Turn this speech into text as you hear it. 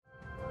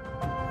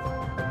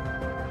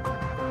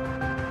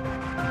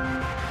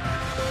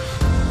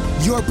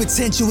Your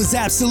potential is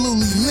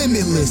absolutely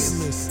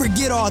limitless.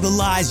 Forget all the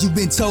lies you've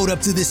been told up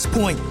to this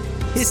point.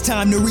 It's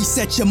time to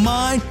reset your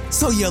mind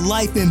so your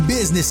life and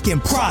business can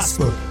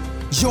prosper.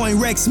 Join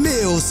Rex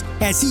Mills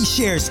as he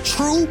shares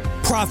true,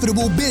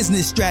 profitable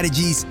business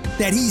strategies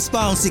that he's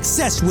found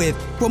success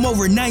with from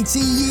over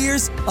 19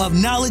 years of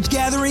knowledge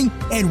gathering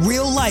and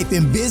real life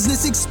and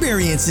business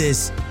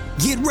experiences.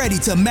 Get ready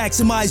to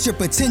maximize your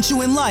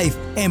potential in life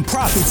and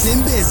profits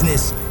in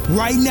business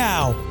right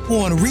now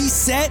on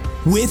Reset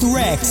with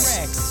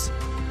Rex.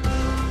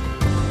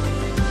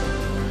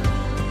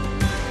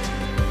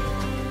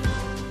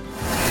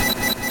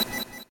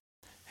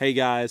 Hey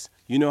guys,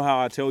 you know how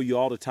I tell you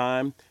all the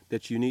time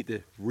that you need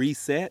to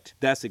reset?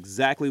 That's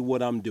exactly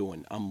what I'm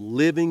doing. I'm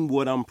living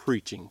what I'm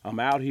preaching. I'm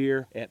out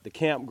here at the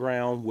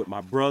campground with my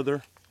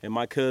brother and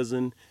my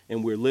cousin,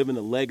 and we're living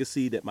a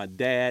legacy that my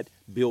dad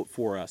built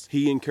for us.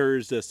 He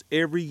encouraged us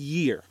every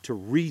year to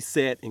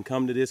reset and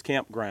come to this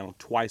campground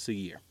twice a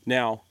year.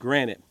 Now,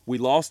 granted, we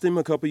lost him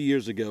a couple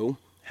years ago.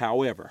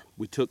 However,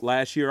 we took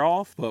last year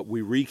off, but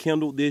we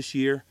rekindled this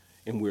year,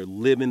 and we're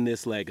living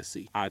this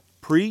legacy. I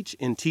preach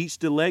and teach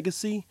the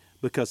legacy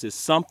because it's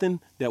something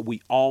that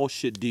we all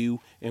should do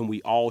and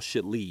we all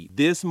should lead.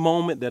 This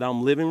moment that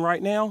I'm living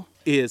right now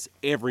is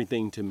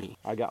everything to me.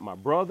 I got my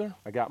brother,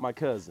 I got my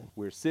cousin.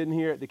 We're sitting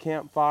here at the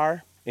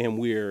campfire and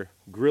we're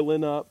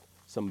grilling up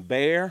some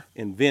bear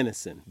and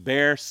venison,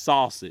 bear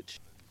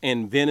sausage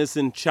and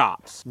venison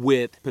chops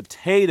with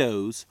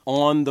potatoes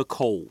on the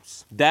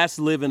coals. That's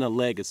living a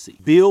legacy.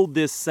 Build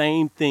this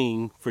same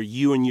thing for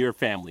you and your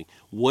family.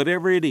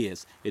 Whatever it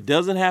is, it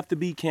doesn't have to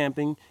be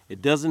camping.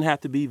 It doesn't have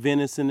to be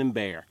venison and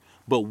bear.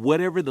 But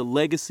whatever the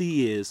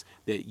legacy is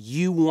that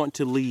you want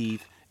to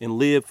leave and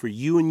live for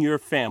you and your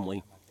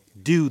family,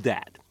 do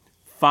that.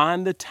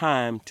 Find the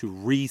time to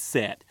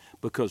reset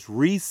because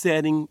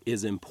resetting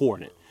is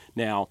important.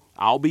 Now,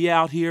 I'll be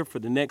out here for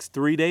the next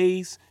 3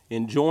 days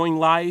enjoying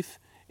life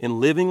and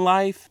living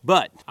life,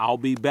 but I'll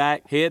be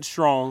back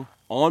headstrong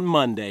on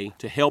Monday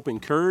to help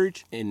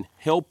encourage and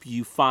help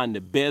you find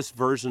the best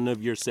version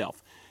of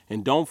yourself.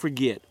 And don't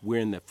forget,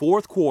 we're in the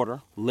fourth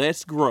quarter.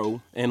 Let's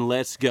grow and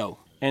let's go.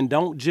 And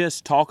don't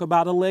just talk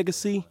about a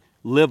legacy,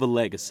 live a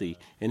legacy.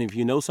 And if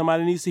you know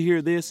somebody needs to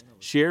hear this,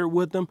 share it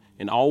with them.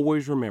 And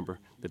always remember,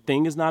 the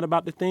thing is not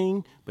about the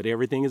thing, but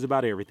everything is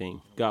about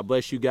everything. God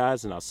bless you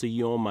guys, and I'll see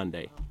you on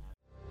Monday.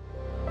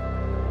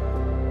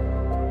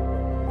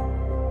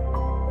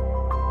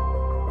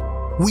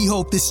 We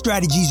hope the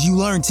strategies you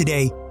learned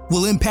today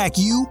will impact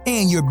you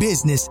and your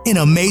business in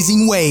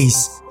amazing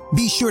ways.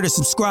 Be sure to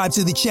subscribe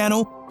to the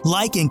channel,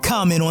 like and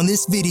comment on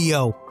this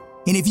video.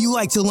 And if you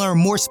like to learn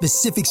more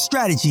specific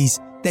strategies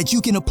that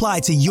you can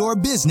apply to your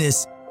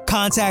business,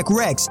 contact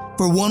Rex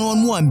for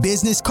one-on-one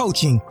business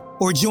coaching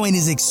or join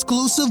his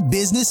exclusive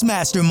business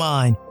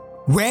mastermind.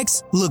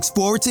 Rex looks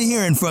forward to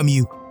hearing from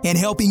you and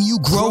helping you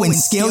grow and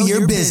scale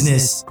your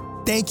business.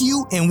 Thank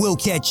you, and we'll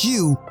catch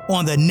you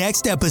on the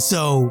next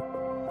episode.